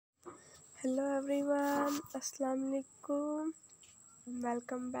Hello everyone, Assalamu alaikum.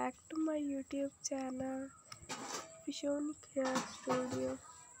 Welcome back to my YouTube channel, Vishonic Hair Studio.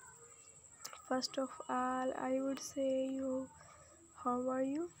 First of all, I would say how are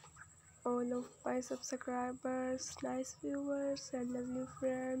you? All of my subscribers, nice viewers, and lovely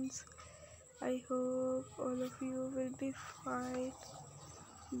friends. I hope all of you will be fine,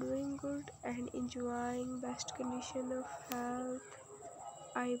 doing good, and enjoying best condition of health.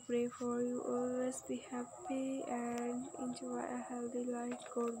 I pray for you always be happy and enjoy a healthy life.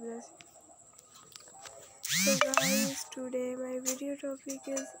 God bless you. So guys, today my video topic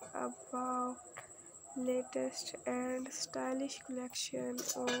is about latest and stylish collection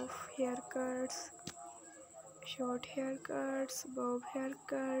of haircuts, short haircuts, bob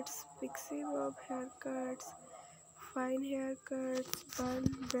haircuts, pixie bob haircuts, fine haircuts, bun,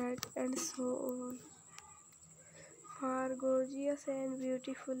 braid, and so on. For gorgeous and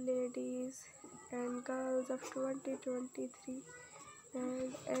beautiful ladies and girls of 2023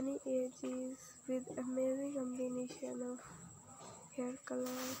 and any ages with amazing combination of hair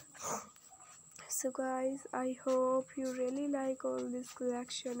color. So guys, I hope you really like all this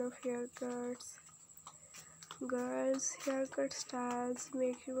collection of haircuts. Girls haircut styles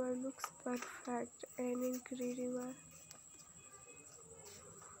make your looks perfect and incredible.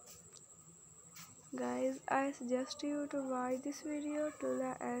 Guys, I suggest you to watch this video to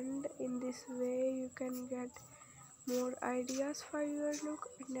the end. In this way you can get more ideas for your look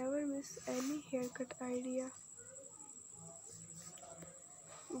and never miss any haircut idea.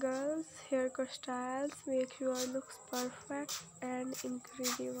 Girls haircut styles make your looks perfect and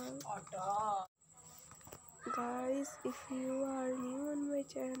incredible. Guys, if you are new on my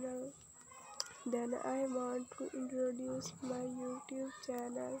channel, then I want to introduce my YouTube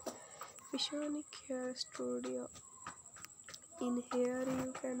channel, Vishonic Hair Studio. In here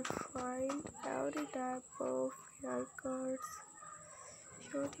you can find every type of haircuts,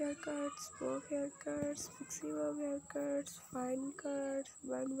 short haircuts, bob haircuts, pixie bob haircuts, fine cuts,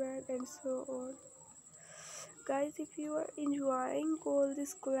 bun band, and so on. Guys, if you are enjoying all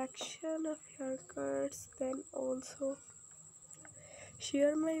this collection of haircuts, then also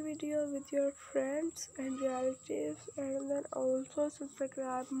share my video with your friends and relatives, and then also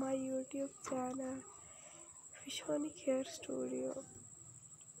subscribe my YouTube channel, Vishonic Hair Studio.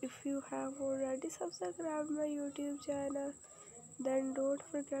 If you have already subscribed my YouTube channel, then don't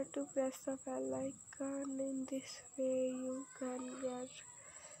forget to press the bell icon. In this way you can get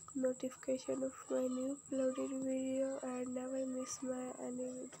notification of my new uploaded video and never miss my any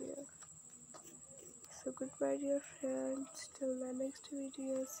video. So goodbye dear friends, till the next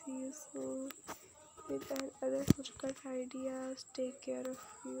video. See you soon with another haircut ideas. Take care of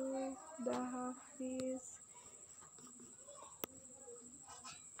you. The Hafiz.